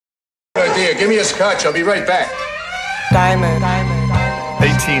Idea. Give me a scotch. I'll be right back. Diamond.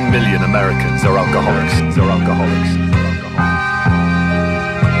 18 million Americans are alcoholics.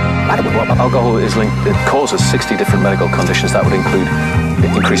 Alcohol is linked, it causes 60 different medical conditions. That would include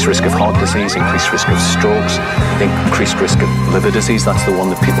increased risk of heart disease, increased risk of strokes, increased risk of liver disease. That's the one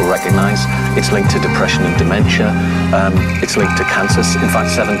that people recognize. It's linked to depression and dementia. It's linked to cancers. In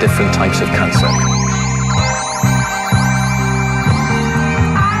fact, 7 different types of cancer.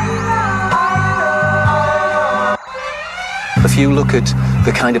 If you look at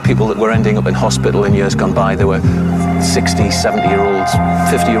the kind of people that were ending up in hospital in years gone by, there were 60, 70-year-olds,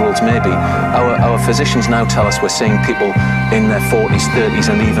 50-year-olds maybe. Our physicians now tell us we're seeing people in their 40s, 30s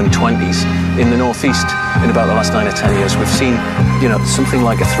and even 20s. In the Northeast, in about the last 9 or 10 years, we've seen, something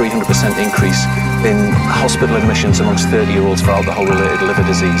like a 300% increase in hospital admissions amongst 30-year-olds for alcohol-related liver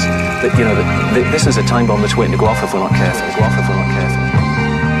disease. This is a time bomb that's waiting to go off if we're not careful.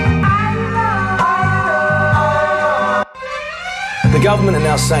 The government are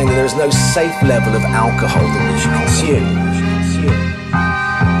now saying that there is no safe level of alcohol that we should consume.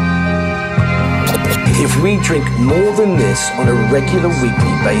 If we drink more than this on a regular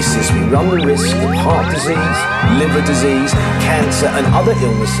weekly basis, we run the risk of heart disease, liver disease, cancer and other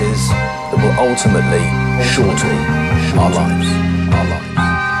illnesses that will ultimately shorten our lives.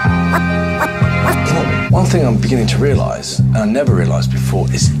 One thing I'm beginning to realise, and I never realised before,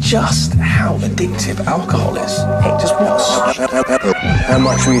 is just how addictive alcohol is. Just watch. How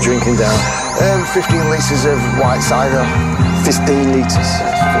much were you drinking down? 15 litres of white cider. 15 litres?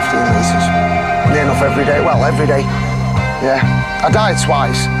 15 litres. Near enough every day. Well, every day. Yeah. I died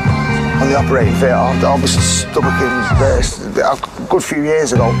twice on the operating theatre. Obviously, stomach burst a good few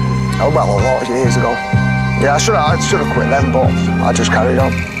years ago. Oh, well, a lot of years ago. Yeah, I should have quit then, but I just carried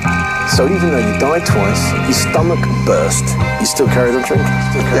on. So even though you died twice, your stomach burst, you still carried on drinking?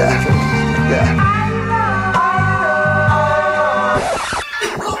 Yeah.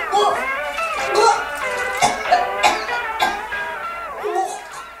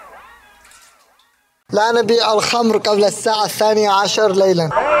 لا نبيع الخمر قبل الساعة 12 ليلا.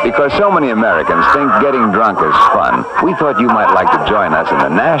 Because so many Americans think getting drunk is fun, we thought you might like to join us in the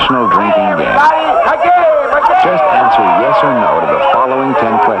national drinking game. Just answer yes or no to the following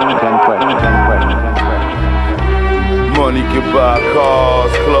 10 questions. Money can buy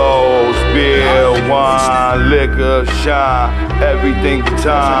cars, clothes, beer, wine, liquor, shine, everything but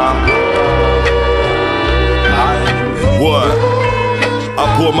time. What? I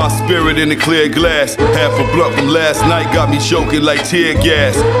pour my spirit in a clear glass. Half a blunt from last night got me choking like tear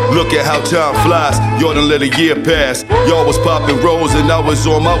gas. Look at how time flies, y'all done let a year pass. Y'all was popping rolls and I was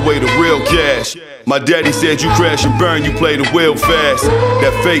on my way to real cash. My daddy said you crash and burn, you play the wheel fast.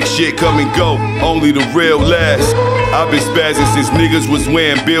 That fake shit come and go, only the real last. I've been spazzing since niggas was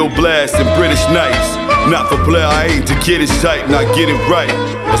wearing Bill Blasts and British Knights. Not for play, I ain't the kiddish type, not get it right.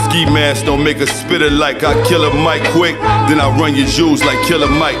 A ski mask don't make a spitter like I kill a mic quick, then I run your jewels like Killer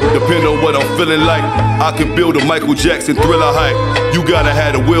Mike. Depend on what I'm feeling like, I can build a Michael Jackson Thriller hype. You gotta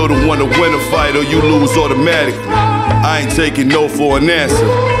have the will to wanna win a fight or you lose automatically. I ain't taking no for an answer.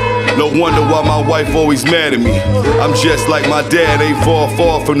 No wonder why my wife always mad at me. I'm just like my dad, ain't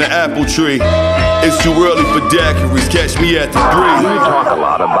far from the apple tree. It's too early for daiquiris, catch me at the 3. We talk a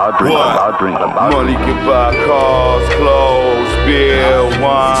lot about drinking. Money can buy cars, clothes, beer,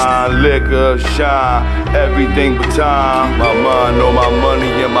 wine, liquor, shine, everything but time. My mind on my money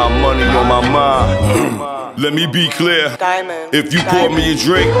and my money on my mind. Let me be clear. Diamond. If you pour me a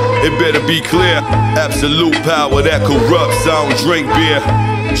drink, it better be clear. Absolute power that corrupts, I don't drink beer.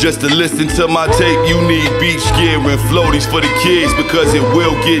 Just to listen to my tape, you need beach gear and floaties for the kids because it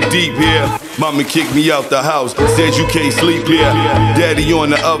will get deep here. Mama kicked me out the house, said you can't sleep here. Daddy on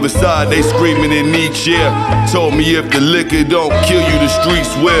the other side, they screaming in each ear. Told me if the liquor don't kill you, the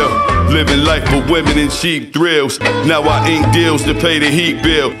streets will. Living life for women and cheap thrills. Now I ink deals to pay the heat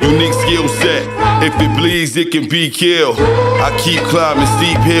bill. Unique skill set, if it bleeds, it can be killed. I keep climbing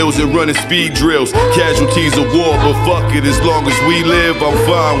steep hills and running speed drills. Casualties of war, but fuck it, as long as we live, I'm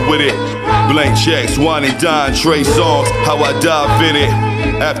fine with it. Blank checks, wine and dine, Trey songs, how I dive in it.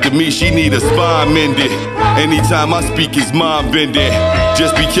 After me, she need a spine mended. Anytime I speak, it's mind bending.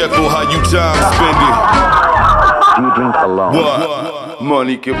 Just be careful how you time spending. Do you drink alone? What?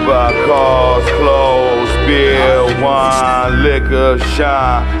 Money can buy cars, clothes, beer, wine, liquor,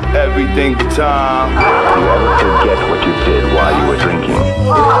 shine, everything but time. Do you ever forget what you did while you were drinking?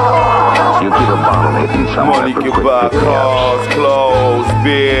 You keep a bottle hidden somewhere. Money can buy cars, clothes,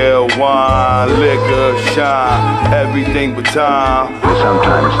 beer, wine, liquor, shine, everything but time. You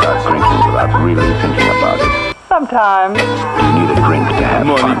sometimes start drinking without really thinking about it. Sometimes. You need a drink to have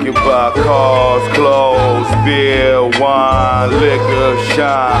Money fun. can buy cars, clothes, beer, wine, liquor,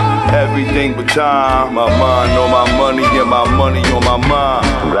 shine, everything but time. My mind on my money and my money on my mind.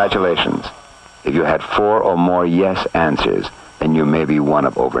 Congratulations. If you had 4 or more yes answers, then you may be one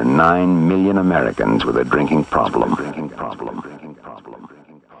of over 9 million Americans with a drinking problem.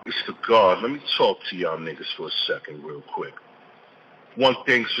 Mr. God, let me talk to y'all niggas for a second real quick. One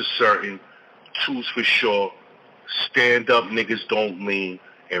thing's for certain, two's for sure. Stand-up niggas don't lean,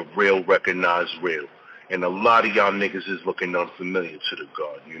 and real recognize real. And a lot of y'all niggas is looking unfamiliar to the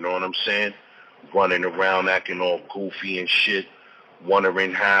God, you know what I'm saying? Running around acting all goofy and shit,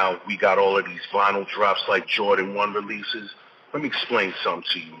 wondering how we got all of these vinyl drops like Jordan 1 releases. Let me explain something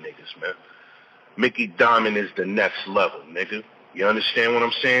to you niggas, man. Mickey Diamond is the next level, nigga. You understand what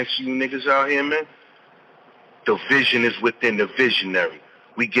I'm saying to you niggas out here, man? The vision is within the visionary.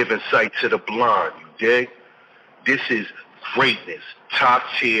 We giving sight to the blind, you dig? This is greatness, top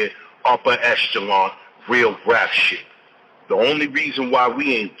tier, upper echelon, real rap shit. The only reason why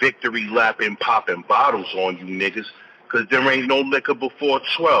we ain't victory lapping, popping bottles on you niggas, cause there ain't no liquor before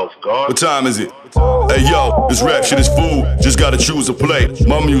 12, God. What time is it? Hey yo, this rap shit is food, just gotta choose a plate.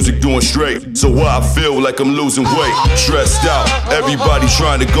 My music doing straight, so why I feel like I'm losing weight. Stressed out, everybody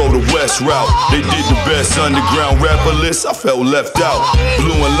trying to go the west route. They did the best underground rapper list, I felt left out.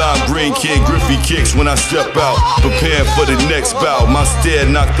 Blue and lime green Ken Griffey kicks when I step out. Preparing for the next bout, my stare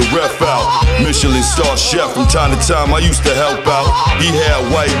knocked the ref out. Michelin star chef, from time to time I used to help out. He had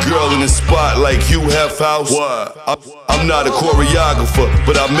a white girl in the spot like Hugh Hefhouse. I'm not a choreographer,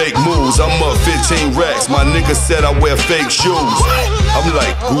 but I make moves. I'm up 15 racks, my nigga said I wear fake shoes. I'm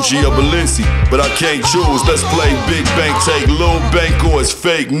like Gucci or Balenci, but I can't choose. Let's play Big Bank, take Lil Bank, or it's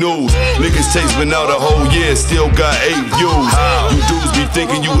fake news. Niggas taste been out a whole year, still got 8 views. You dudes be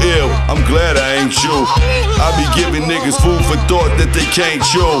thinking you ill, I'm glad I ain't you. I be giving niggas food for thought that they can't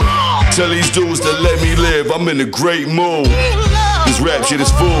chew. Tell these dudes to let me live, I'm in a great mood. This rap shit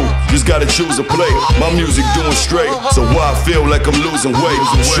is food, just gotta choose a plate. My music doing straight, so why I feel like I'm losing weight.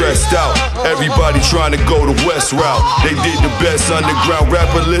 Stressed out, everybody trying to go the west route. They did the best underground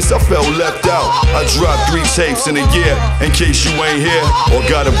rapper list, I felt left out. I dropped 3 tapes in a year, in case you ain't here or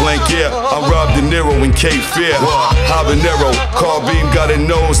got a blank ear. I robbed De Niro in Cape Fear. Habanero, Carbine got a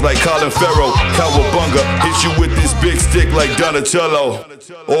nose like Colin Farrell. Cowabunga, hit you with this big stick like Donatello.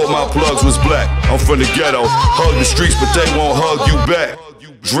 All my plugs was black, I'm from the ghetto. Hug the streets, but they won't hug you back.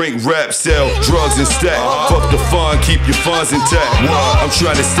 Drink, rap, sell, drugs and stack. Fuck the fun, keep your funds intact. I'm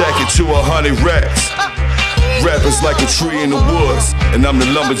trying to stack it to 100 racks. Rappers like a tree in the woods, and I'm the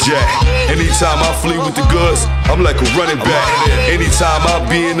lumberjack. Anytime I flee with the goods, I'm like a running back. Anytime I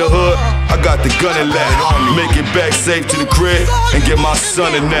be in the hood, I got the gun and lap. Make it back safe to the crib and get my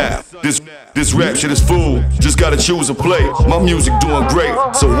son a nap. This rap shit is food, just gotta choose a plate. My music doing great,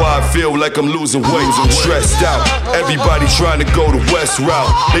 so why I feel like I'm losing weight. Stressed out, everybody trying to go the west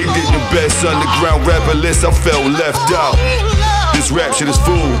route. They did the best underground rapper list, I felt left out. This rap shit is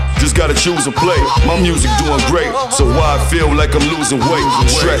food, just gotta choose a plate. My music doing great, so why I feel like I'm losing weight.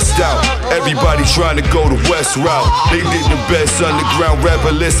 Stressed out, everybody trying to go the west route. They did the best underground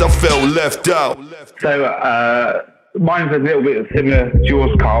rapper list, I felt left out. So, mine's a little bit similar to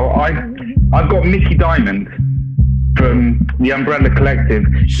yours, Carl. I've got Mickey Diamond from the Umbrella Collective.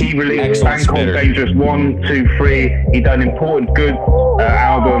 He released Bangkok Dangerous 1, 2, 3. He done Important Goods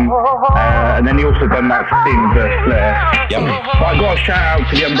album, and then he also done that Sting vs. Flair. But I got a shout out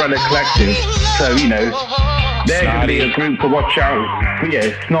to the Umbrella Collective. So, you know, they're going to be a group to watch out.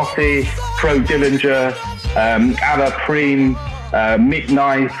 Yeah, Snotty, Pro Dillinger, Allah Preme,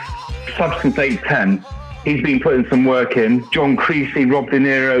 Midnight, Substance 810. He's been putting some work in. John Creasy, Rob De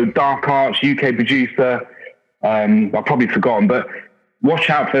Niro, Dark Arts, UK producer. I've probably forgotten, but watch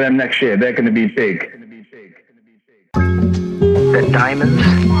out for them next year. They're going to be big. That diamonds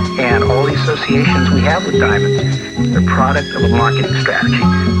and all the associations we have with diamonds are product of a marketing strategy.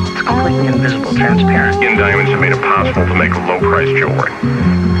 It's completely invisible, transparent. In diamonds have made it possible to make low-priced jewelry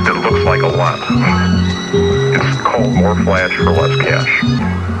that looks like a lot. It's called more flash for less cash.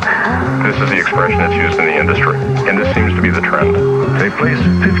 This is the expression that's used in the industry, and this seems to be the trend. They placed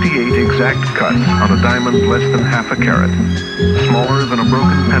 58 exact cuts on a diamond less than half a carat, smaller than a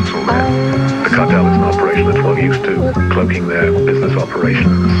broken pencil lead. The cutout is an operation that's well used to cloaking their business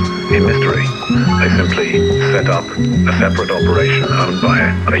operations in mystery. They simply set up a separate operation owned by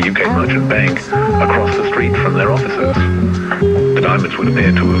a UK merchant bank across the street from their offices. The diamonds would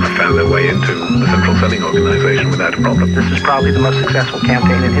appear to have found their way into the central selling organization without a problem. This is probably the most successful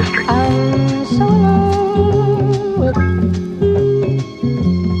campaign in history.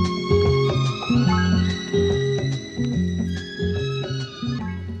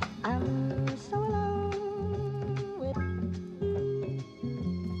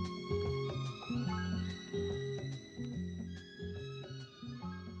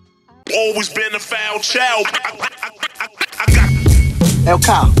 Always been a foul child. El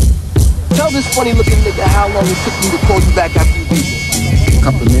Kyle, tell this funny looking nigga how long it took me to call you back after you beat me. A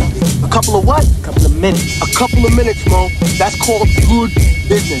couple of minutes. A couple of what? A couple of minutes. A couple of minutes, Mo. That's called good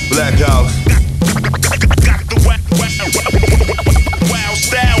business. Black House. Got the wow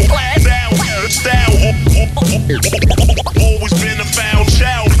style. Always been a foul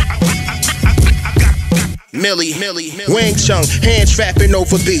child. Millie, Wing Chun, hand trapping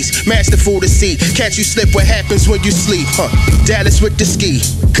over beats. Masterful to see, catch you slip what happens when you sleep, Dallas with the ski,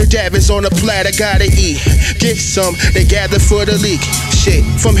 cadavers on a platter, gotta eat. Get some, they gather for the leak. Shit,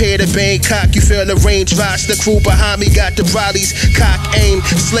 from here to Bangkok, you feel the range drops. The crew behind me got the brollies, cock, aim,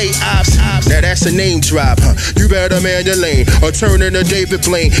 slay ops. Now that's a name drop, You better man your lane, or turn into David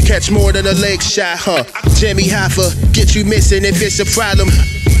Blaine. Catch more than a leg shot, Jimmy Hoffa, get you missing if it's a problem.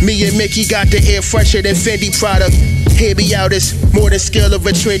 Me and Mickey got the air fresher than Fendi product. Hear me out, it's more than skill of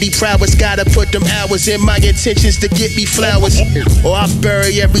a trendy prowess. Gotta put them hours in my intentions to get me flowers. Or I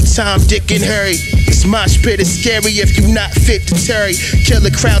bury every time Dick and Harry. This mosh pit is scary if you not fit to Terry. Kill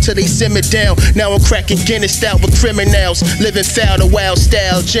the crowd till they simmer down. Now I'm cracking Guinness out with criminals. Living foul the wild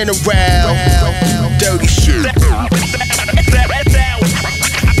style, general. Dirty shit.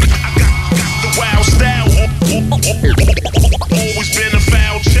 The wild style. Always been a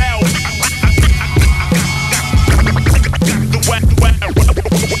foul child. The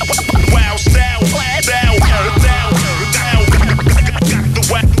wild style. Wild style.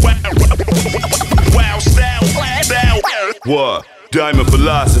 What? Diamond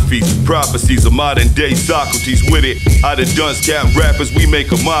philosophies, prophecies of modern day Socrates with it. Out of dunce cap rappers, we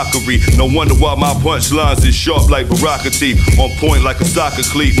make a mockery. No wonder why my punchlines is sharp like Baraka teeth. On point like a soccer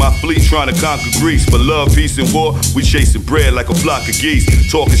cleat. My fleet trying to conquer Greece. For love, peace, and war, we chasing bread like a flock of geese.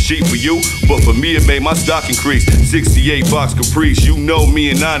 Talking cheap for you, but for me it made my stock increase. 68 box Caprice, you know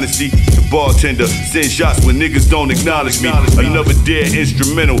me in honesty. The bartender, send shots when niggas don't acknowledge me. Another dead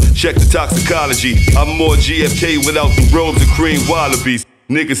instrumental, check the toxicology. I'm more GFK without the robes and cream wallabies.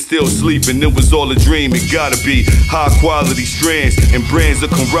 Niggas still sleeping, it was all a dream, it gotta be. High quality strands and brands of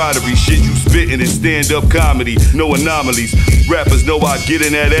camaraderie. Shit you spittin' is stand-up comedy, no anomalies. Rappers know I get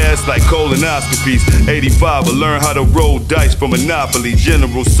in that ass like colonoscopies. 85, I learned how to roll dice from Monopoly.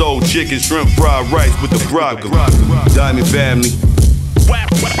 General Soul, chicken, shrimp, fried rice with the broccoli. Diamond family.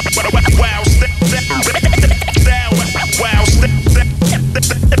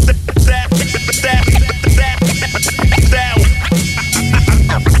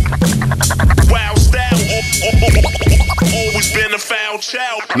 Always been a foul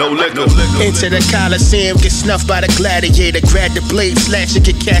child. No liquor. Into the Coliseum, get snuffed by the gladiator. Grab the blade, slash it,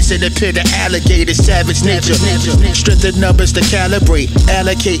 get cast in the pit of alligator. Savage nature, strength of numbers to calibrate.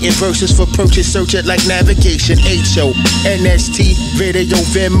 Allocating verses for purchase, search it like navigation. HO, NST, video,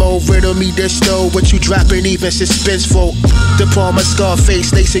 Venmo, riddle me this though. What you dropping, even suspenseful. The Palmer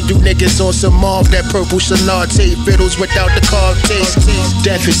Scarface, lacing you niggas on some mauve. That purple Sonar tape, fiddles without the carved taste.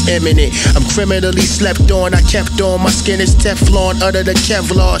 Death is imminent, I'm criminally slept on. I kept on, my skin is Teflon under the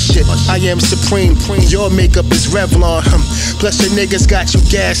Kevlar shit. I am supreme, your makeup is Revlon. Plus the niggas got you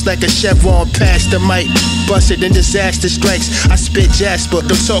gassed like a Chevron. Past the mic, busted and disaster strikes. I spit Jasper,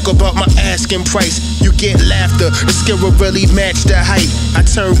 don't talk about my asking price. You get laughter, the skill will really match the hype. I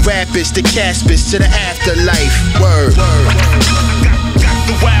turn rapids to Caspers to the afterlife. Word. Got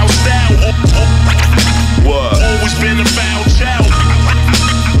the wild style. What? Always been a foul child.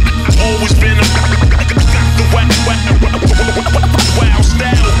 Always been a wild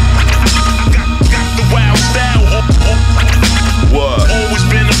style. Got the wild style. What? Always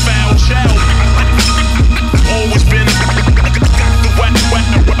been a foul child. Always been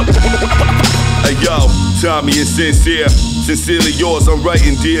Hey yo, Tommy and Sincere. Sincerely yours, I'm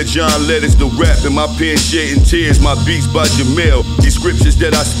writing Dear John letters to rap in my pen shedding tears. My beats by Jamil. These scriptures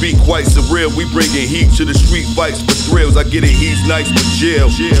that I speak quite surreal. We bringing heat to the street fights for thrills. I get it, he's nice for jail.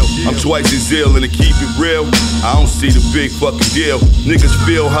 I'm twice as ill and to keep it real, I don't see the big fucking deal. Niggas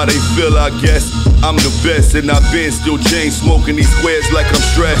feel how they feel, I guess. I'm the best and I've been still chain smoking these squares like I'm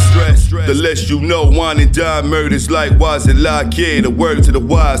stressed. The less you know, wine and dime murders likewise and like the word to the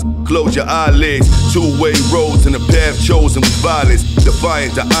wise. Close your eyelids, two-way roads and the path chosen with violence.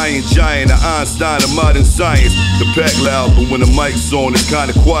 Defiant, the iron giant, the Einstein of modern science. The pack loud, but when the mic's on, it's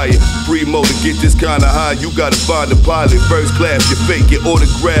kinda quiet. Primo, to get this kinda high, you gotta find a pilot. First class, you fake, get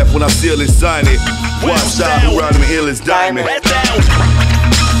autographed when I seal and sign it. Watch out, who around them ill is diamond. got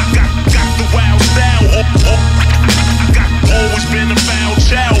the wild style. Always been a foul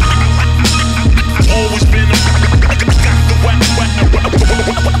child. Always been a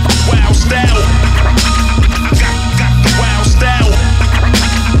wild style. Got the wild style.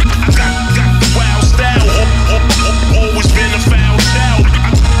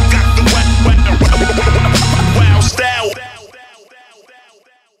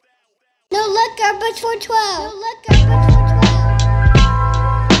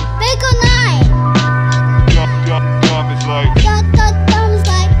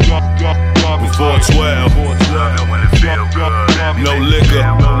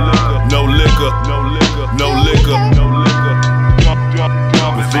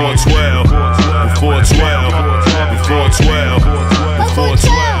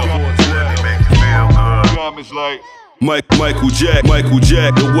 Diamonds like Michael Jack,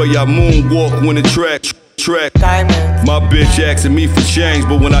 the way I moonwalk when the track. Diamonds. My bitch asking me for change,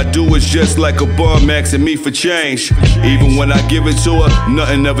 but when I do it's just like a bum asking me for change. Even when I give it to her,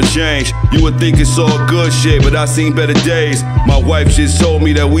 nothing ever changed. You would think it's all good shit, but I seen better days. My wife just told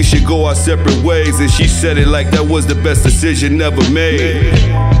me that we should go our separate ways, and she said it like that was the best decision ever made.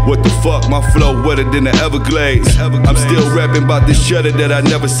 What the fuck, my flow wetter than the Everglades. I'm still rapping about this cheddar that I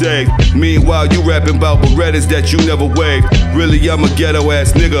never saved. Meanwhile, you rapping about Berettas that you never waved. Really, I'm a ghetto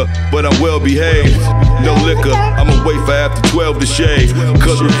ass nigga, but I'm well behaved. No liquor, I'ma wait for after 12 to shave.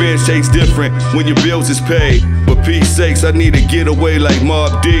 Cause revenge tastes different when your bills is paid. For peace sakes, I need to get away like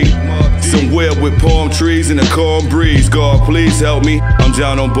Mob D. Somewhere with palm trees and a calm breeze. God, please help me, I'm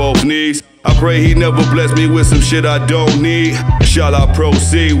down on both knees. I pray he never bless me with some shit I don't need. Shall I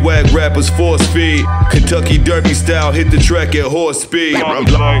proceed? Whack rappers force feed. Kentucky Derby style, hit the track at horse speed.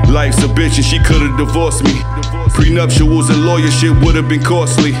 Life's a bitch and she could've divorced me. Prenuptials and lawyer shit would've been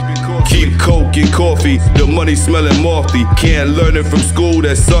costly. Keep coke and coffee, the money smelling mofty. Can't learn it from school,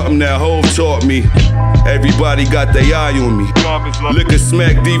 that's something that Hov taught me. Everybody got their eye on me. Liquor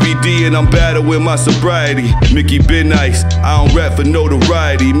smack DVD and I'm battling my sobriety. Mickey been nice, I don't rap for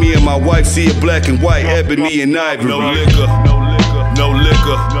notoriety. Me and my wife see it black and white, ebony and ivory. No liquor, no liquor, no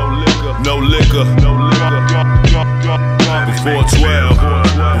liquor, no liquor, no liquor, no liquor. Before 12,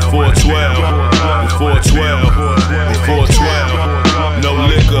 before 12, before 12, before 12. No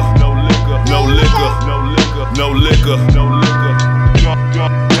liquor, no liquor, no liquor, no liquor, no liquor.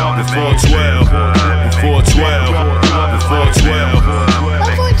 Before 12, before 12, before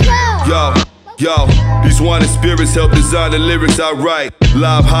 12. Yo, these wanted spirits help design the lyrics I write.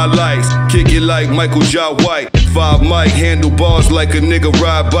 Live highlights, kick it like Michael J. White. 5 mic, handlebars like a nigga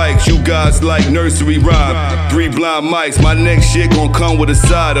ride bikes. You guys like nursery rhyme. 3 blind mics, my next shit gon' come with a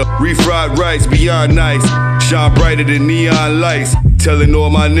side of refried rice, beyond nice. Shine brighter than neon lights. Telling all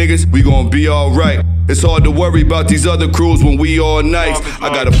my niggas we gon' be alright. It's hard to worry about these other crews when we all nice. I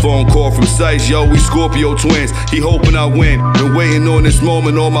got a phone call from Sice, yo, we Scorpio twins. He hoping I win, been waiting on this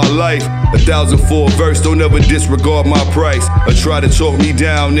moment all my life. 1,000 for a verse, don't ever disregard my price. Or try to talk me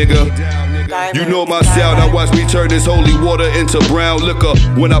down, nigga. You know my sound, now watch me turn this holy water into brown liquor.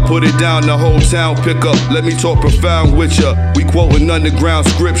 When I put it down, the whole town pick up. Let me talk profound with ya. We quoting underground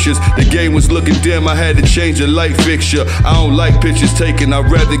scriptures. The game was looking dim, I had to change the light fixture. I don't like pictures taken, I'd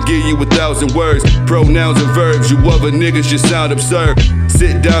rather give you 1,000 words. Pronouns and verbs, you other niggas just sound absurd.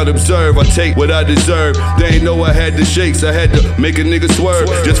 Sit down, observe, I take what I deserve. They ain't know I had the shakes, I had to make a nigga swerve.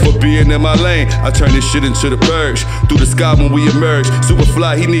 Just for being in my lane, I turn this shit into the purge. Through the sky when we emerge,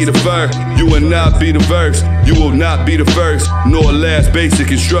 Superfly, he need a fur. You will not be the verse, you will not be the first, nor last.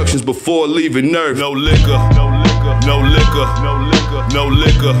 Basic instructions before leaving Earth. No liquor, no liquor, no liquor, no liquor, no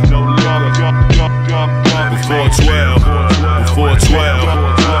liquor, no liquor. Before 12, before 12,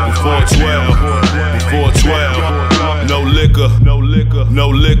 before 12, before 12. No liquor, no liquor, no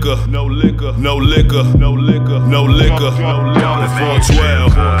liquor, no liquor, no liquor, no liquor, no liquor. Before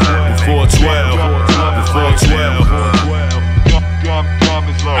 12, before 12, before 12.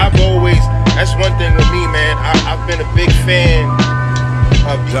 I've always, that's one thing with me, man. I've been a big fan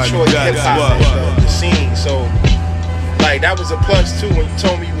of Detroit hip-hop, the scene. So, like, that was a plus, too, when you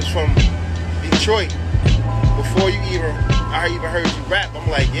told me you was from Detroit. Before I even heard you rap, I'm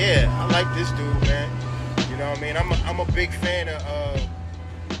like, yeah, I like this dude, man. You know what I mean? I'm a big fan of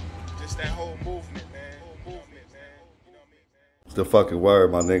just that whole movement, man. It's the fucking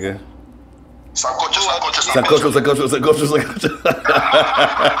word, my nigga. Sancocho.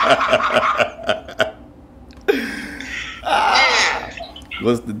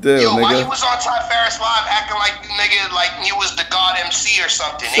 What's the deal, yo, nigga? Why you was on Ty Farris Live acting like you nigga, like you was the God MC or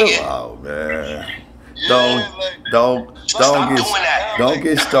something, nigga? Oh man. Don't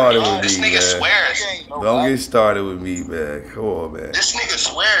get started with me, This nigga man. swears. Don't get started with me, man. Come on, man. This nigga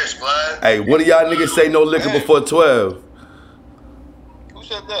swears, blood. Hey, what do y'all niggas say no liquor before 12? Who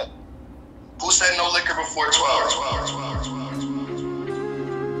said that? Who said no liquor before 12?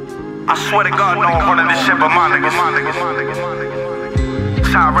 I swear to God, no one running this shit but my niggas. That's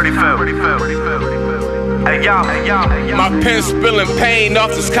how I already feel. Hey, y'all. My pen spilling pain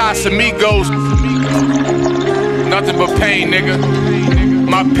off this Casamigos. Nothing but pain, nigga.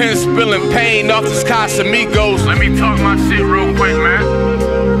 My pen spilling pain off this Casamigos. Let me talk my shit real quick, man.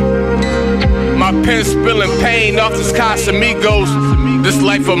 My pen spilling pain off this Casamigos. This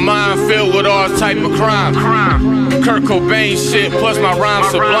life of mine filled with all type of crime. Kurt Cobain shit, plus my rhyme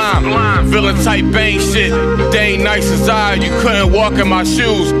sublime. Villain type bang shit. They ain't nice as I, you couldn't walk in my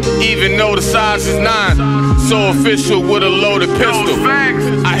shoes, even though the size is 9. So official with a loaded pistol.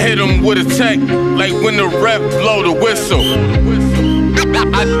 I hit him with a tech, like when the rep blow the whistle.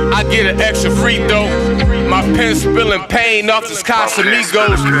 I get an extra free throw. My pen spilling pain off this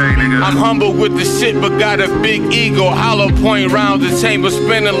Casamigos. I'm humble with the shit, but got a big ego. Hollow point round the chamber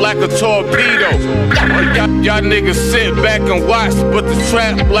spinning like a torpedo. Y'all niggas sit back and watch, but the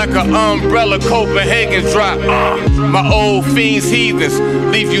trap like an umbrella Copenhagen drop. My old fiends heathens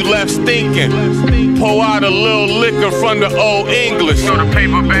leave you left stinking. Pour out a little liquor from the old English. Know the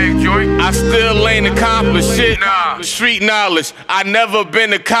paper bag joint? I still ain't accomplished shit. Street knowledge, I never been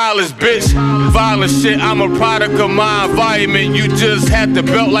to college, bitch. Violent shit, I'm a product of my environment. You just had the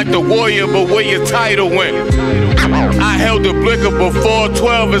belt like the warrior, but where your title went? I held the blicker before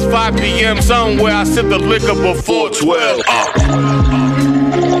 12. It's 5 p.m. somewhere. I sip the liquor before 12.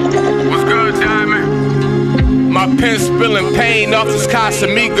 What's good, Diamond? My pen spilling pain off this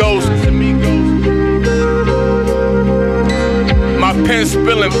Casamigos. My pen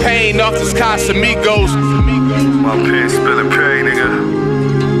spilling pain off this Casamigos. My pen spilling pain, nigga.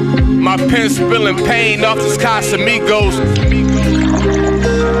 My pen spilling pain off this Casamigos.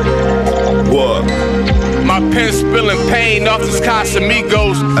 What? My pen spilling pain off this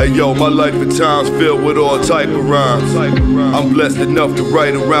Casamigos. Hey yo, my life at times filled with all type of rhymes. I'm blessed enough to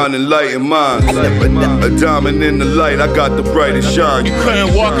write around enlightened minds. A diamond in the light, I got the brightest shine. You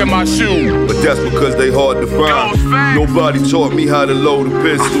couldn't walk in my shoes, but that's because they hard to find. Nobody taught me how to load a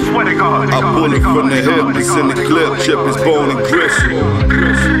pistol. I pull it from the hip, it's in the clip, chip is bone and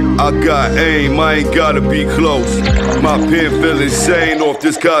gristle. I got aim, I ain't gotta be close. My pen feel insane off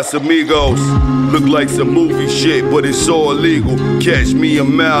this Casamigos. Look like some movie shit, but it's all legal. Catch me a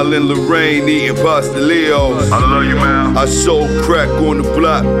Mal in Lorraine eating pastelillos. I love you, man. I sold crack on the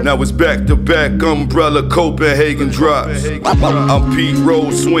block, now it's back-to-back umbrella Copenhagen drops. I'm Pete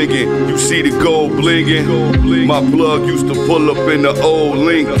Rose swinging, you see the gold blinging. My plug used to pull up in the old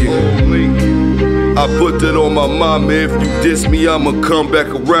Lincoln. I put that on my mama, if you diss me, I'ma come back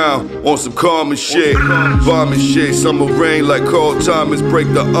around on some calmer shit. Vomit shit, summer rain like Carl Thomas, break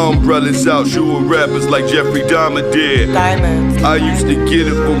the umbrellas out, shooting rappers like Jeffrey Dahmer did. Diamonds. I used to get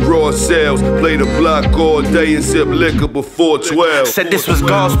it from raw sales, play the block all day and sip liquor before 12. Said this was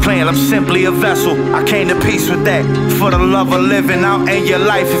God's plan, I'm simply a vessel. I came to peace with that, for the love of living. I'll end your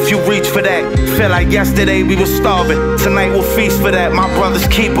life if you reach for that. Feel like yesterday we were starving, tonight we'll feast for that. My brother's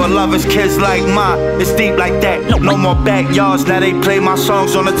keeper, lovers, kids like mine. It's deep like that, no more backyards. Now they play my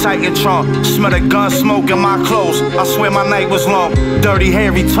songs on the Titantron. Smell the gun smoke in my clothes, I swear my night was long. Dirty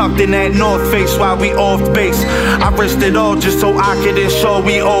Harry tucked in that North Face while we off base. I risked it all just so I could ensure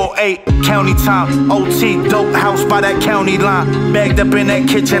we all ate. County time, OT, dope house by that county line. Bagged up in that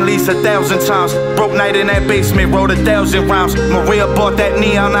kitchen at least 1,000 times. Broke night in that basement, wrote 1,000 rhymes. Maria bought that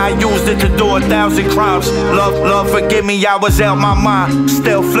neon, I used it to do 1,000 crimes. Love, forgive me, I was out my mind.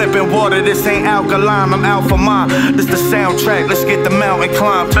 Still flipping water, this ain't alkaline. I'm out for mine, this the soundtrack, let's get the mountain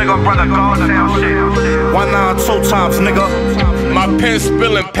climb. Big up brother, God sound shit. Why not 2 times, nigga? My pen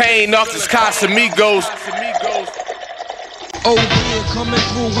spilling pain off this Casamigos. Oh yeah, coming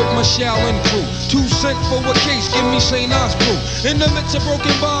through with my and crew. 2 cents for a case, give me St. Nas brew. In the midst of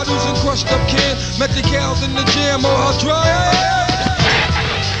broken bottles and crushed up cans, met the cows in the jam, or I'll try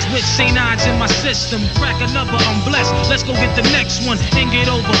with St. Nas in my system, crack another, I'm blessed. Let's go get the next one and get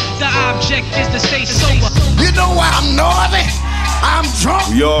over. The object is to stay sober. You know why I'm naughty? I'm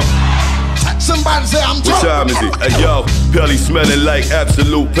drunk. Yo. Somebody say I'm drunk. What time is it? Hey yo, Kelley smelling like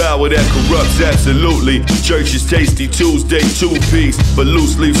absolute power that corrupts absolutely. Church is tasty, Tuesday 2-piece. But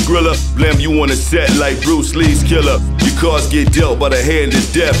loose leaf skrilla, blam you on a set like Bruce Lee's killer. Your cards get dealt by the hand of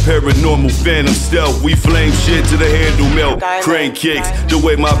death. Paranormal phantom stealth, we flame shit to the handle melt. Crane kicks, the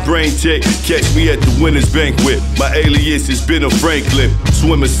way my brain tick. Catch me at the winner's banquet. My alias is Ben Franklin.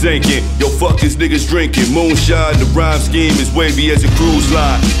 Swimmer sinking, yo fuck this niggas drinking. Moonshine, the rhyme scheme is wavy as a cruise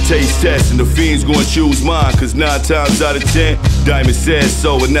line. Taste test and the fiends gonna choose mine, cause 9 times out of 10, Diamond says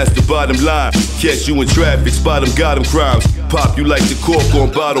so, and that's the bottom line. Catch you in traffic, spot them, got them crimes. Pop you like the cork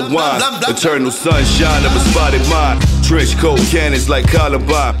on bottled wine. Eternal sunshine of a spotted mind. Trench coat cannons like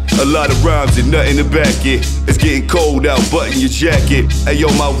Columbine. A lot of rhymes and nothing to back it. It's getting cold out, button your jacket. Hey yo,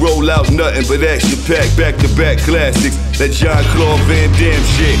 my roll out nothing but action packed, back-to-back classics. That Jean-Claude Van Damme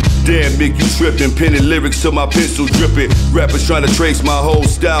shit. Damn, Mick, you tripping, penning lyrics till my pencil dripping. Rappers trying to trace my whole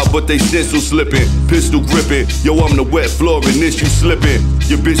style, but they stencil slipping, pistol gripping. Yo, I'm the wet floor and this you slipping.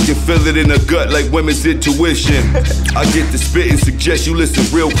 Your bitch can feel it in her gut like women's intuition. I get the spit and suggest you listen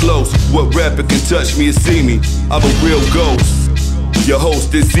real close. What rapper can touch me and see me? I'm a real ghost. Your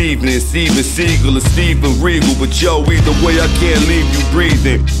host this evening, Steven Seagal or Stephen Regal. But yo, either way, I can't leave you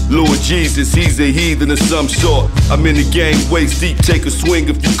breathing. Lord Jesus, he's a heathen of some sort. I'm in the game waist deep, take a swing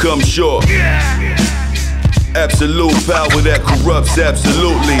if you come short. Absolute power that corrupts,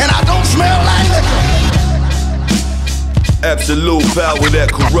 absolutely. And I don't smell like liquor. Absolute power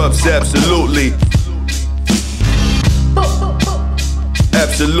that corrupts, absolutely.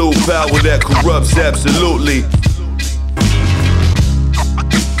 Absolute power that corrupts, absolutely.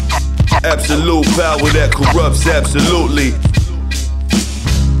 Absolute power that corrupts, absolutely.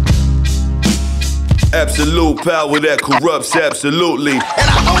 Absolute power that corrupts, absolutely. And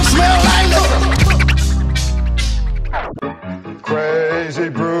I don't smell like liquor. Crazy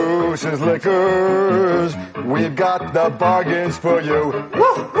Bruce's Liquors, we've got the bargains for you.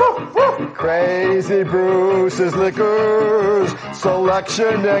 Crazy Bruce's Liquors,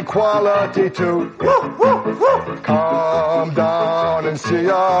 selection and quality too. Come down and see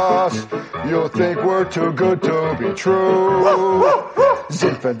us, you'll think we're too good to be true.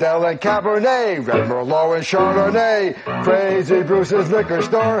 Zinfandel and Cabernet, Red Merlot and Chardonnay, Crazy Bruce's Liquor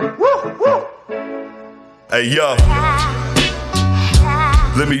Store. Hey yo,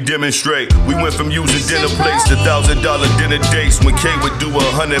 let me demonstrate. We went from using dinner plates to $1,000 dinner dates when K would do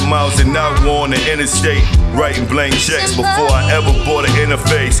 100 miles an hour on the interstate, writing blank checks before I ever bought an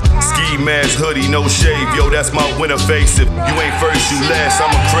interface. Ski mask, hoodie, no shave, yo, that's my winner face. If you ain't first, you last,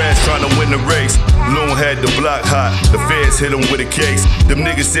 I'ma crash trying to win the race. Loon had the block hot, the feds hit him with a case. Them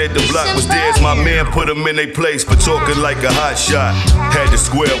niggas said the block was theirs, my man put them in their place for talking like a hot shot. Had to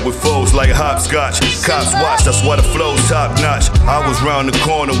square with foes like hopscotch. Cops watched, that's why the flow's top notch. I was round the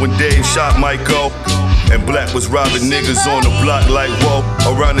corner when Dave shot Michael, and Black was robbing niggas on the block like whoa.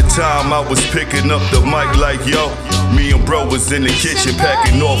 Around the time I was picking up the mic like yo, me and bro was in the kitchen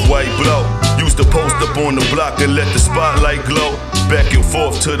packing off white blow. Used to post up on the block and let the spotlight glow. Back and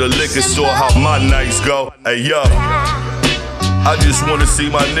forth to the liquor store, how my nights go. Hey yo, I just wanna see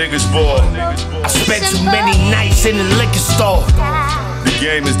my niggas ball. I spent too many nights in the liquor store. The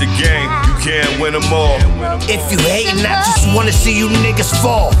game is the game, you can't win them all. If you hatin', I just wanna see you niggas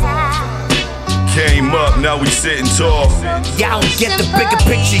fall. Came up, now we sitting tall. Y'all don't get the bigger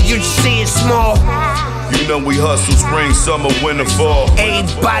picture, you just see it small. You know we hustle spring, summer, winter, fall.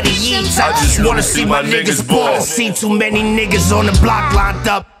 Everybody eats, I just wanna see my niggas ball. I seen too many niggas on the block lined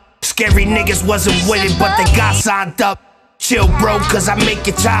up. Scary niggas wasn't with it, but they got signed up. Chill bro, cause I make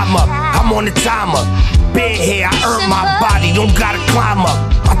your time up. I'm on the timer. Been here, I earned my body, don't gotta climb up.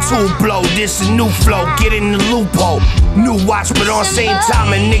 My tool blow, this a new flow, get in the loophole. New watch, but on same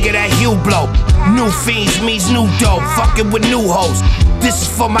time, a nigga that Hugh blow. New fiends means new dope, fucking with new hoes. This is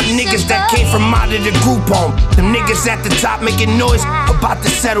for my niggas that came from out of the group home. Them niggas at the top making noise, about to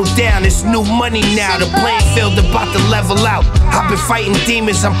settle down. It's new money now, the playing field about to level out. I've been fighting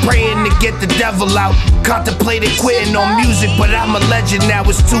demons, I'm praying to get the devil out. Contemplated quitting on music, but I'm a legend now,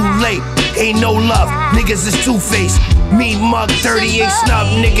 it's too late. Ain't no love, niggas is two-faced. Me mug 38 snub,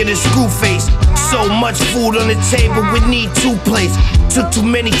 nigga the screw face. So much food on the table, we need 2 plates. Took too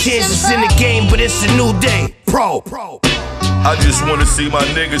many chances in the game, but it's a new day. Pro. I just wanna see my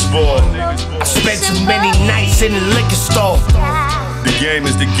niggas ball. I spent too many nights in the liquor store. The game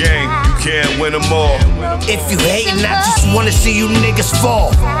is the game, you can't win them all. If you hatin', I just wanna see you niggas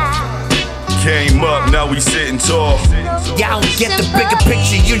fall. Came up, now we sitting tall. Y'all don't get the bigger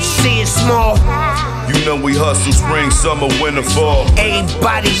picture, you just see it small. You know we hustle spring, summer, winter, fall.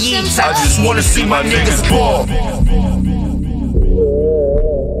 Everybody eats, I just wanna see my niggas ball.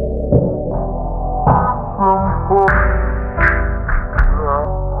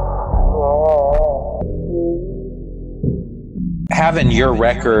 Having your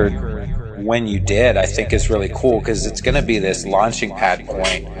record when you did, I think is really cool because it's going to be this launching pad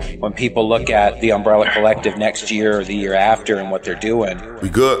point when people look at the Umbrella Collective next year or the year after and what they're doing. We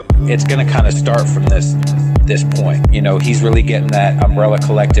good. It's going to kind of start from this point. You know, he's really getting that Umbrella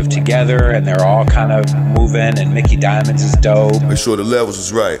Collective together and they're all kind of moving, and Mickey Diamonds is dope. Make sure the levels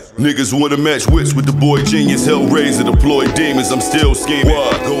is right. Niggas wanna match wits with the boy genius, Hellraiser, deploy demons, I'm still scheming.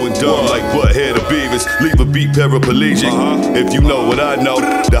 Going dumb like butthead of Beavis, leave a beat paraplegic. If you know what I know,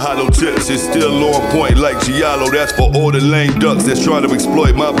 the hollow tips is still on point like Giallo. That's for all the lame ducks that's trying to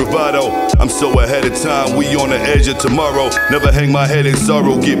exploit my bravado. I'm so ahead of time, we on the edge of tomorrow. Never hang my head in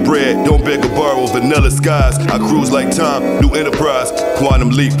sorrow, get bread, don't beg or borrow. Vanilla skies, skies. I cruise like time, new enterprise. Quantum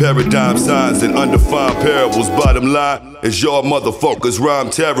leap paradigm signs and undefined parables. Bottom line is y'all motherfuckers rhyme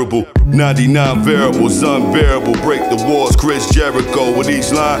terrible. 99 variables, unbearable. Break the walls, Chris Jericho. With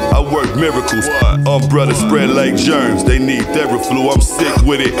each line, I work miracles. Umbrella spread like germs, they need Theraflu. I'm sick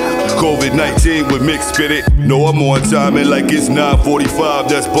with it. COVID-19 with mixed spit. No, I'm on timing like it's 9:45.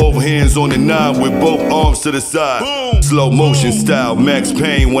 That's both hands on the 9 with both arms to the side. Boom. Slow motion style, max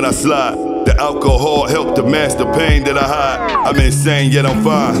pain when I slide. The alcohol helped to mask the pain that I hide. I'm insane, yet I'm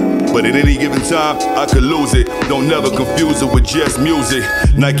fine. But at any given time, I could lose it. Don't never confuse it with just music.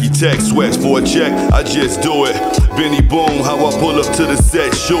 Nike Tech sweats for a check, I just do it. Benny Boom, how I pull up to the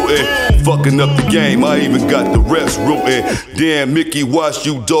set shooting. Fucking up the game, I even got the refs rooting. Damn, Mickey, watch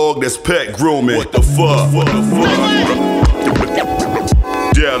you dog, that's pet grooming. What the fuck? What the fuck?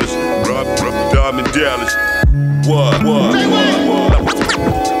 Dallas, Diamond Dallas. What?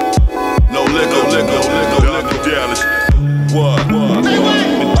 No liquor, Dallas. What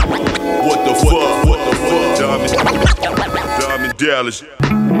the fuck? Diamond Dallas.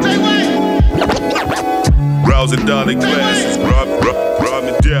 Rousing Dolly glasses,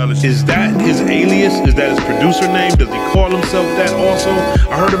 Robin Dallas. Is that his alias? Is that his producer name? Does he call himself that also?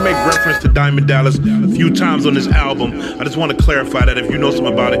 I heard him make reference to Diamond Dallas a few times on this album. I just want to clarify that. If you know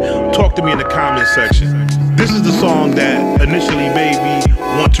something about it, talk to me in the comment section. This is the song that initially made me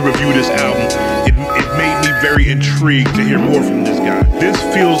want to review this album. It made me very intrigued to hear more from this guy. This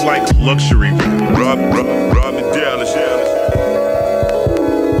feels like luxury rap. Robin Dallas.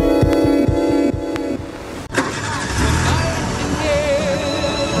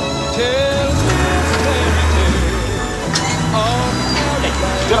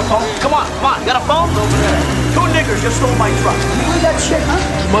 Got a phone? Come on, got a phone? Over there. 2 niggers just stole my truck. You believe that shit, huh?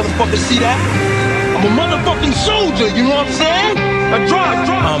 You motherfuckers see that? I'm a motherfucking soldier, you know what I'm saying? I drive.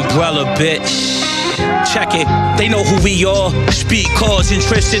 Umbrella, bitch. Check it, they know who we are. Speed cars,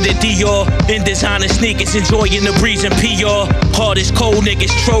 interested in Dior. In designer sneakers, enjoying the breeze and PR. Hardest cold niggas,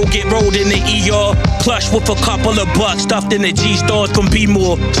 troll, get rolled in the ER. Plush with a couple of bucks, stuffed in the G-stars from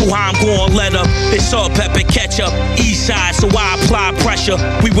B-more. So how I'm going let up, it's salt, pepper, ketchup. East side, so I apply pressure.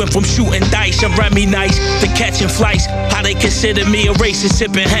 We went from shooting dice and Remy nice to catching flights. How they consider me a racist,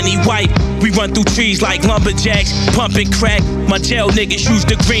 sipping Henny White. We run through trees like lumberjacks, pumping crack. My jail niggas use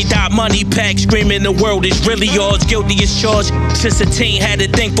the green dot money pack, screaming the world is really yours. Guilty as charged. Since a teen had a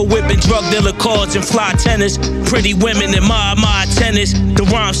thing for whipping drug dealer cards and fly tennis. Pretty women in my tennis. The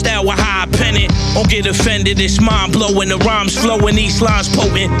rhyme style with how I pen it. Don't get offended, it's mind blowing. The rhymes flowing, these lines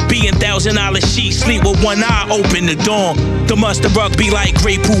potent. Being $1,000 sheets, sleep with one eye open the dawn. The mustard rug be like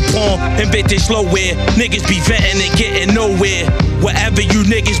Grey Poupon and vintage low wear. Niggas be venting and getting nowhere. Wherever you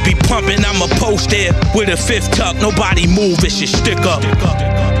niggas be pumping, I'ma post there with a 5th tuck. Nobody move, it's your stick up.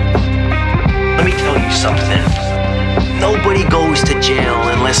 Let me tell you something. Nobody goes to jail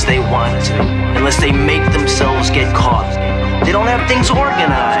unless they want to, unless they make themselves get caught. They don't have things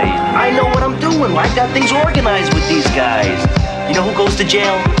organized. I know what I'm doing. I got things organized with these guys. You know who goes to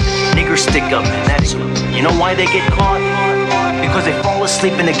jail? Niggers stick up, and that's who. You know why they get caught? Because they fall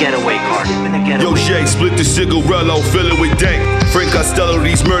asleep in the getaway car. Yo, Shay, split the cigarello, fill it with dank. Frank Costello,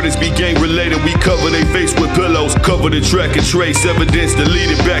 these murders be gang related. We cover they face with pillows. Cover the track and trace evidence,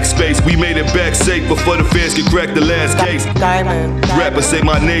 deleted backspace. We made it back safe before the fans could crack the last case. Diamond. Rappers say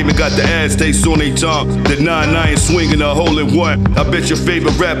my name and got the ass taste on they tongue. The 9-9 swinging a hole in one. I bet your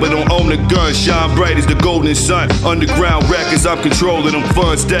favorite rapper don't own a gun. Shine bright as the golden sun. Underground rackets, I'm controlling them.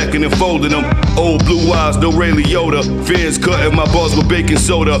 Fun stacking and folding them. Old blue eyes, no Ray Liotta. Fans cutting my balls with baking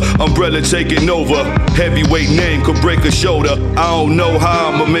soda. Umbrella taking over. Heavyweight name could break a shoulder. I don't know how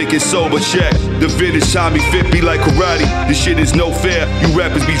I'ma make it sober. Check the vintage Tommy fit be like karate. This shit is no fair. You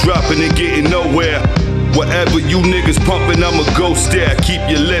rappers be dropping and getting nowhere. Whatever you niggas pumping, I'ma go stare. Keep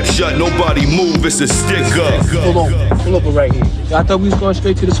your lips shut, nobody move, it's a stick up. Pull over right here. I thought we was going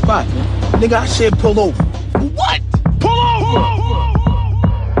straight to the spot, man. Nigga, I said pull over. What? Pull over!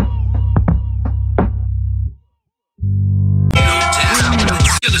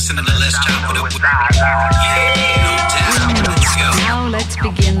 Now let's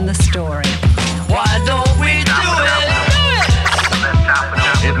begin the story. Why don't we do it?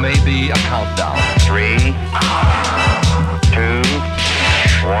 It may be a countdown. 3, 2,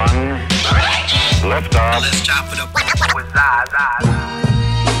 1. Lift off. Let's chop it up with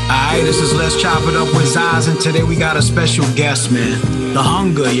Alright, this is Let's Chop It Up with Zaz, and today we got a special guest, man. The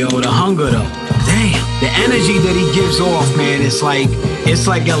hunger, yo, the hunger though. Damn, the energy that he gives off, man, it's like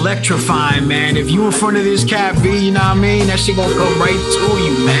electrifying, man. If you in front of this cat B, you know what I mean? That shit gonna come right to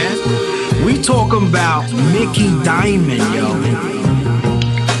you, man. We talking about Mickey Diamond, yo.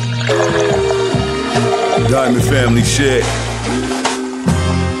 Diamond family shit.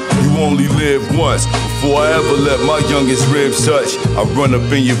 You only live once. Before I ever let my youngest ribs touch, I run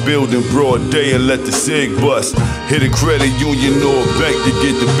up in your building broad day and let the cig bust. Hit a credit union or a bank to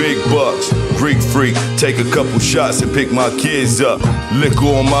get the big bucks. Greek freak, take a couple shots and pick my kids up. Liquor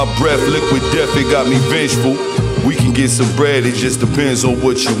on my breath, liquid death, it got me vengeful. We can get some bread, it just depends on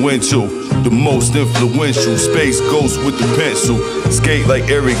what you into. The most influential, Space Ghost with the pencil. Skate like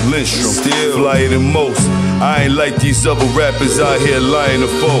Eric Lindstrom, still flyer than most. I ain't like these other rappers out here lying to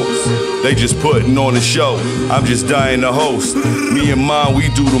folks. They just putting on a show, I'm just dying to host. Me and mine, we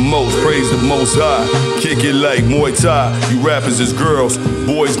do the most, praise the most high. Kick it like Muay Thai, you rappers is girls,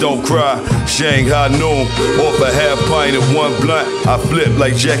 boys don't cry. Shanghai noon, off a half pint and one blunt. I flip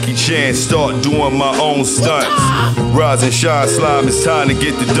like Jackie Chan, start doing my own stunts. Rise and shine, slime, it's time to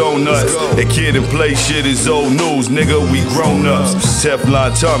get the donuts. That kid and play shit is old news, nigga, we grown ups.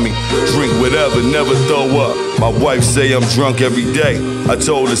 Teflon tummy, drink whatever, never throw up. My wife say I'm drunk every day, I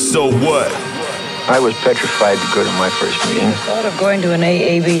told her so what? I was petrified to go to my first meeting. The thought of going to an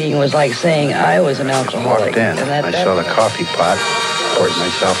AA meeting was like saying I was an alcoholic. Walked in, I saw the coffee pot, poured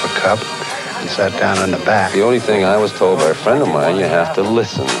myself a cup, and sat down on the back. The only thing I was told by a friend of mine, you have to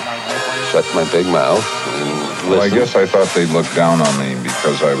listen. Shut my big mouth and listen. Well, I guess I thought they'd look down on me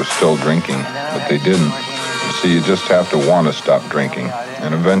because I was still drinking, but they didn't. You see, you just have to want to stop drinking,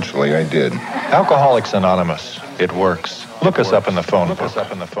 and eventually I did. Alcoholics Anonymous, it works. Look us up in the phone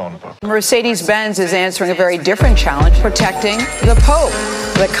book. Mercedes-Benz is answering a very different challenge, protecting the Pope.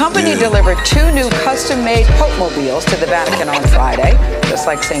 The company delivered 2 new custom-made Pope-mobiles to the Vatican on Friday, just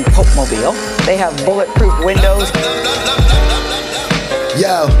like saying Pope-mobile. They have bulletproof windows.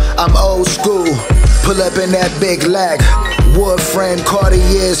 Yo, I'm old school. Pull up in that big lag. Wood frame,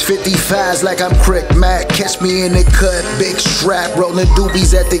 Cartiers, 55s like I'm Crick Mac. Catch me in the cut, big strap, rolling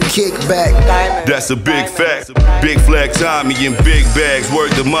doobies at the kickback. That's a big fact. Big flag Tommy in big bags.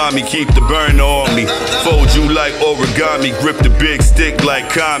 Word to mommy, keep the burner on me. Fold you like origami, grip the big stick like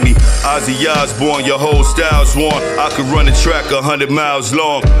Kami. Ozzy Osbourne, your whole style's worn. I could run a track 100 miles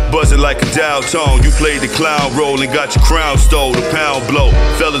long, buzzing like a dial tone. You played the clown role and got your crown stole. The pound blow,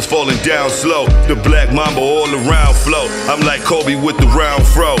 fellas falling down slow. The black mamba all around flow. I'm like Kobe with the round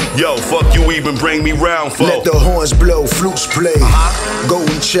fro. Yo, fuck you even bring me round for. Let the horns blow, flutes play.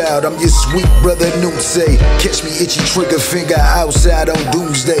 Golden child, I'm your sweet brother Nunce. Catch me itchy trigger finger outside on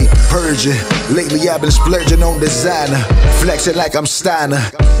doomsday. Purging, lately I've been splurging on designer. Flexing like I'm Steiner.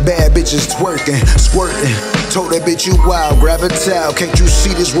 Bad bitches twerking, squirting. Told that bitch you wild, grab a towel. Can't you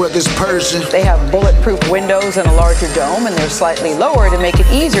see this work is Persian? They have bulletproof windows and a larger dome, and they're slightly lower to make it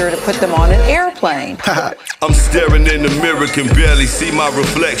easier to put them on an airplane. I'm staring in the mirror, can barely see my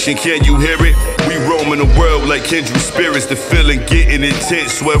reflection. Can you hear it? We roaming the world like kindred spirits. The feeling getting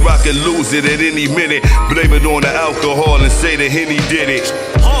intense. Swear I can lose it at any minute. Blame it on the alcohol and say that Henny did it.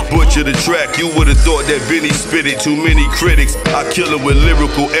 Butcher the track, you would've thought that Benny spit it. Too many critics, I kill it with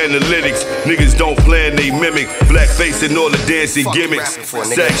lyrical analytics. Niggas don't plan, they mimic. Blackface and all the dancing gimmicks.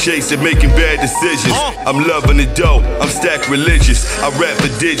 Sack chasing, making bad decisions. I'm loving the dough, I'm stacked religious. I rap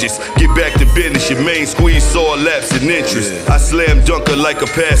for digits, get back to business. Your main squeeze saw a lapse in interest. I slam dunker like a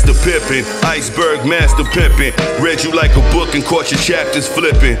pastor pimpin'. Iceberg master pimpin'. Read you like a book and caught your chapters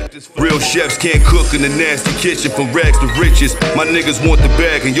flipping. Real chefs can't cook in the nasty kitchen from rags to riches. My niggas want the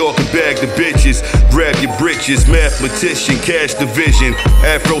bag and y'all can bag the bitches. Grab your britches, mathematician, cash division.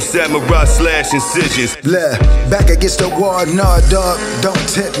 Afro samurai slash incisions. Blah, back against the wall, nah dog, don't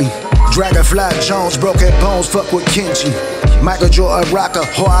tempt me. Dragonfly Jones, broken bones, fuck with Kenji. Michael Jordan rocker,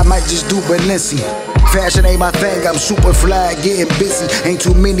 or I might just do Balenci. Fashion ain't my thing, I'm super fly, getting busy. Ain't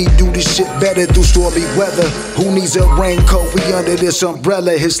too many do this shit better through stormy weather. Who needs a raincoat? We under this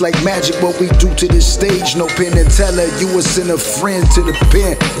umbrella. It's like magic what we do to this stage. No pen and teller. You would send a friend to the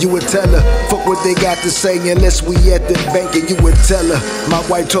pen. You would tell her, fuck what they got to say unless we at the bank and you would tell her. My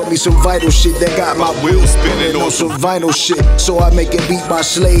wife taught me some vital shit that got my wheels spinning on some vinyl shit. So I make it beat my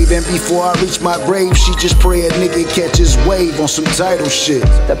slave, and before I reach my grave, she just pray a nigga catch his wave on some title shit.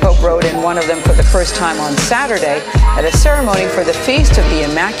 The Pope rode in one of them for the first time on Saturday at a ceremony for the Feast of the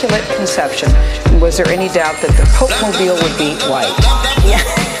Immaculate Conception. Was there any doubt that the Pope-mobile would be white? Yeah.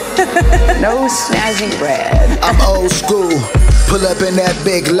 No snazzy red. I'm old school. Pull up in that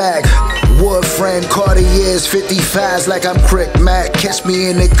big lag. Wood frame, Cartiers, 55s like I'm Crick Mac. Catch me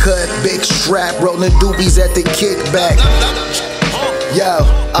in the cut, big strap, rolling doobies at the kickback. Yo,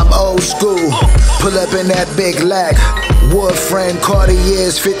 I'm old school. Pull up in that big lag. Wood frame,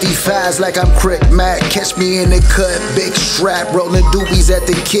 Cartiers, 55s like I'm Crick Mac. Catch me in the cut, big strap, rolling doobies at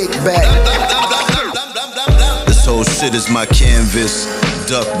the kickback. This whole shit is my canvas.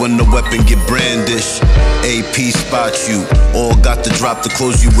 up when the weapon get brandished. AP spot you, all got to drop to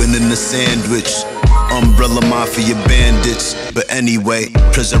close you in the sandwich. Umbrella Mafia bandits, but anyway,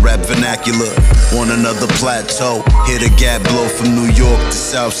 prison rap vernacular on another plateau. Hit a gap blow from New York to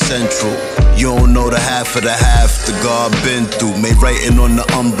South Central. You don't know the half of the half the God been through. Made writing on the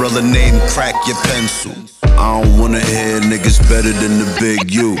umbrella name, crack your pencil. I don't wanna hear niggas better than the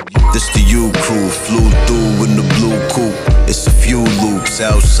Big U. This the U crew, flew through in the blue coupe. It's a few loops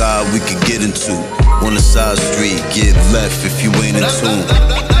outside we could get into. On the side street, get left if you ain't in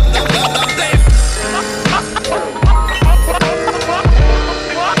tune.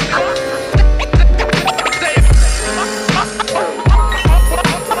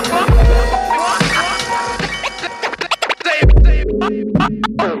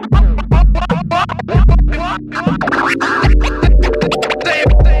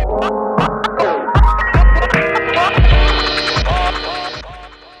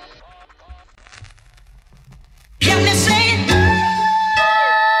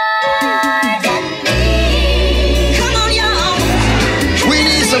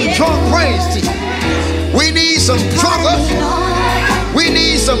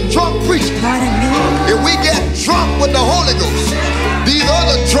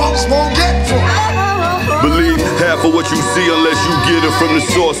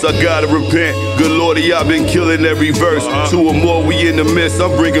 I gotta repent. Good Lordy, I've been killing every verse. Two or more, we in the midst.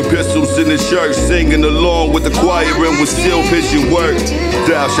 I'm bringing pistols in the church, singing along with the choir and with still pitching work.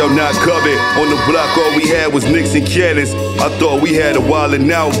 Thou shalt not covet. On the block, all we had was nicks and cannons. I thought we had a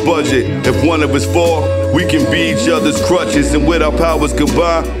wildin' out budget. If one of us fall, we can be each other's crutches. And with our powers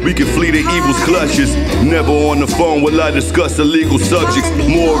combined, we can flee the evil's clutches. Never on the phone will I discuss illegal subjects.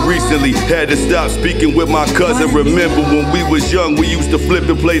 More recently, had to stop speaking with my cousin. Remember when we was young, we used to flip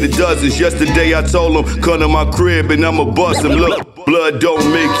and play the dozens. Yesterday I told him, come to my crib and I'ma bust him. Look, blood don't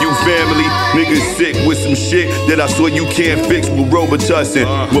make you family. Niggas sick with some shit that I swear you can't fix with Robitussin.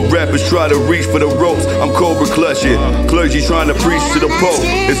 When rappers try to reach for the ropes, I'm Cobra clutching. Clergy trying to preach to the Pope.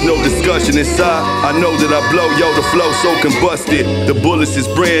 There's no discussion inside. I know that I blow, yo, the flow so combusted. The bullets is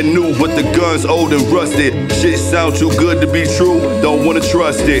brand new, but the gun's old and rusted. Shit sound too good to be true, don't wanna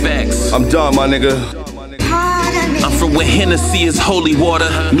trust it. Facts. I'm done, my nigga. I'm from where Hennessy is holy water.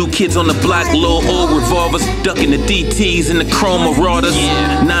 New kids on the block, low old revolvers, ducking the DTs and the chrome marauders.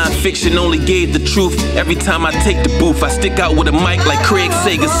 Non-fiction only gave the truth. Every time I take the booth, I stick out with a mic like Craig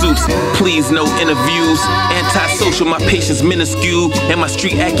Sager suits. Please, no interviews. Antisocial, my patience minuscule, and my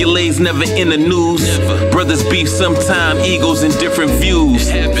street accolades never in the news. Brothers beef sometime, egos and different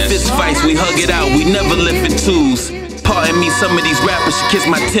views. Fist fights, we hug it out, we never live in twos. Pardon me, some of these rappers should kiss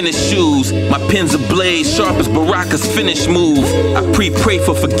my tennis shoes. My pen's a blade, sharp as Baraka's finish move. I pray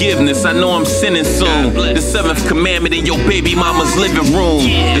for forgiveness, I know I'm sinning soon. The 7th commandment in your baby mama's living room.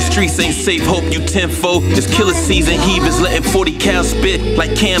 The streets ain't safe, hope you tenfold. It's killer season, heavers letting 40 cal spit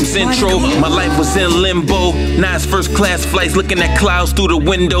like Cam's intro. My life was in limbo, now it's first class flights, looking at clouds through the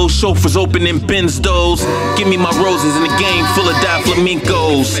windows. Chauffeurs opening Benz doors. Give me my roses in a game full of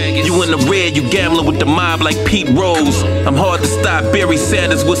Flamencos. You in the red, you gambling with the mob like Pete Rose. I'm hard to stop, Barry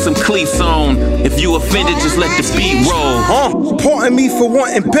Sanders with some cleats on. If you offended, just let the beat roll. Pardon me for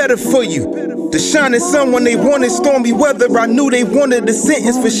wanting better for you. The shining sun when they wanted stormy weather. I knew they wanted a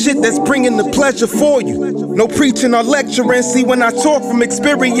sentence for shit that's bringing the pleasure for you. No preaching or lecturing, see when I talk from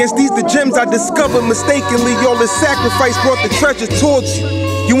experience, these the gems I discovered mistakenly. All the sacrifice brought the treasure towards you.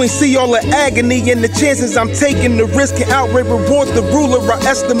 You ain't see all the agony and the chances I'm taking. The risk and outweigh reward. The ruler, I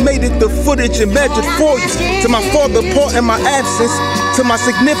estimated the footage and measured for you. To my father, part in my absence. To my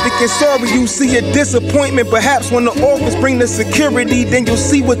significant sorry, you see a disappointment. Perhaps when the office bring the security, then you'll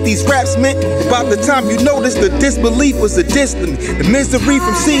see what these raps meant. About the time you notice the disbelief was a distance. The misery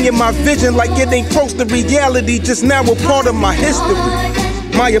from seeing my vision like it ain't close to reality. Just now a part of my history.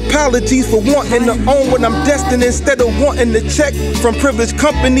 My apologies for wanting to own what I'm destined instead of wanting to check from privileged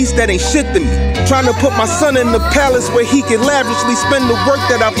companies that ain't shit to me. Trying to put my son in the palace where he can lavishly spend the work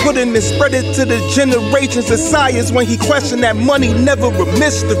that I put in and spread it to the generations of sires when he questioned that money never a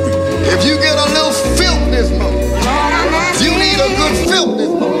mystery. If you get a little filth this month, you need a good filth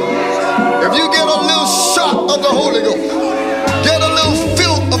this month. If you get a little shot of the Holy Ghost, get a little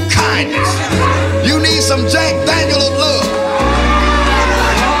filth of kindness. You need some Jack Daniel of love.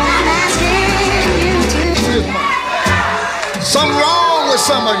 Something wrong with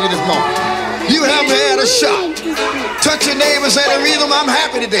some of you this morning. You haven't had a shot. Touch your neighbor and say, the reason I'm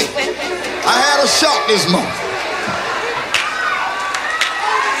happy today, I had a shot this month.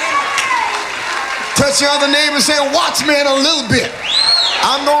 Touch your other neighbor and say, watch me in a little bit.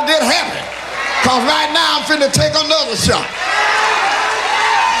 I'm gonna get happy. Cause right now I'm finna take another shot.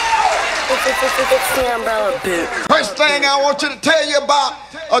 It's the umbrella boot. First thing I want you to tell you about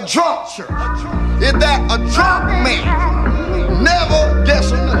a drunk is that a drunk man never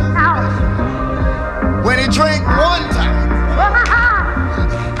gets enough. When he drink one time,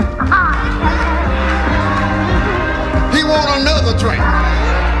 he want another drink.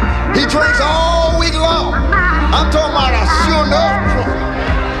 He drinks all week long. I'm talking about a sure enough drunk.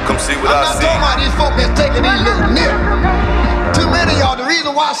 Come see what I see. I'm not talking about these folks that's taking these little nips. Too many of y'all, the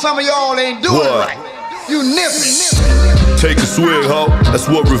reason why some of y'all ain't doing it right, you nipping. Take a swig, ho, that's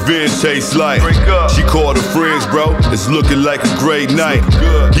what revenge tastes like. She called her friends, bro, it's looking like a great night.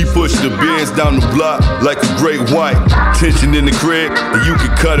 He pushed the Benz down the block like a great white. Tension in the crib, and you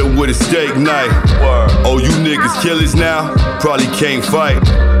can cut it with a steak knife. Oh, you niggas killers now? Probably can't fight.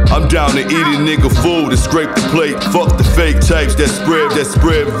 I'm down to eat a nigga food and scrape the plate. Fuck the fake types that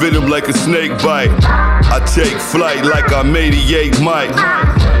spread venom like a snake bite. I take flight like I'm 88 Mike.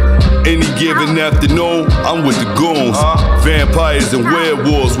 Any given afternoon, I'm with the goons. Vampires and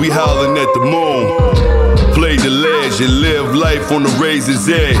werewolves, we howling at the moon. Play the ledge and live life on the razor's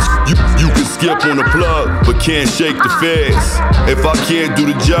edge. You can skip on the plug, but can't shake the feds. If I can't do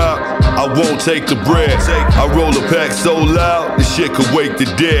the job, I won't take the bread. I roll a pack so loud, the shit could wake the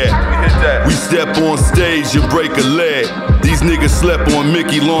dead. We step on stage and break a leg. These niggas slept on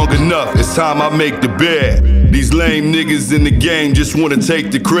Mickey long enough, it's time I make the bed. These lame niggas in the game just wanna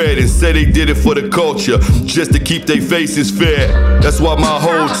take the credit and say they did it for the culture, just to keep their faces fair. That's why my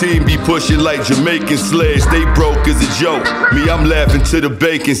whole team be pushing like Jamaican sleds. They broke as a joke, me I'm laughing to the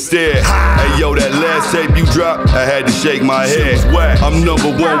bank instead. Hey yo, that last tape you dropped, I had to shake my head. I'm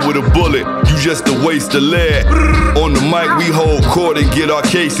 #1 with a bullet, you just a waste of lead. On the mic we hold court and get our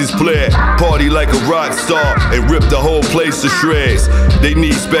cases played. Party like a rock star and rip the whole place to shreds. They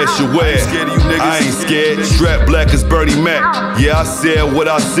need special wear, I ain't scared. Strap black as Bernie Mac, yeah I said what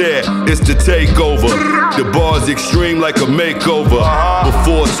I said, it's the takeover. The bar's extreme like a makeover.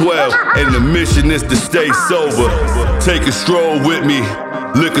 Before 12, and the mission is to stay sober. Take a stroll with me,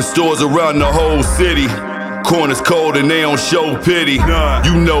 liquor stores around the whole city. Corners cold and they don't show pity.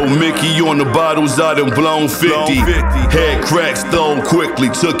 You know Mickey on the bottles, I done blown 50. Head cracks thrown quickly,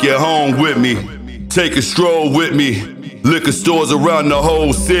 took you home with me. Take a stroll with me, liquor stores around the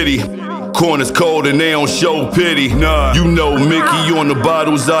whole city. Corners cold and they don't show pity. You know Mickey on the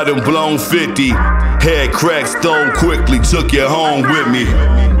bottles, I done blown 50. Head cracks thrown quickly, took you home with me.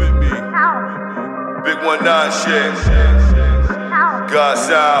 Big 19 shit. God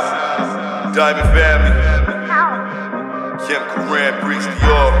South, Diamond Family. Kim Coran, Breach New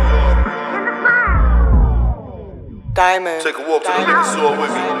York. Diamond. Take a walk to the liquor store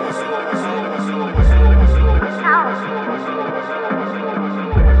with me.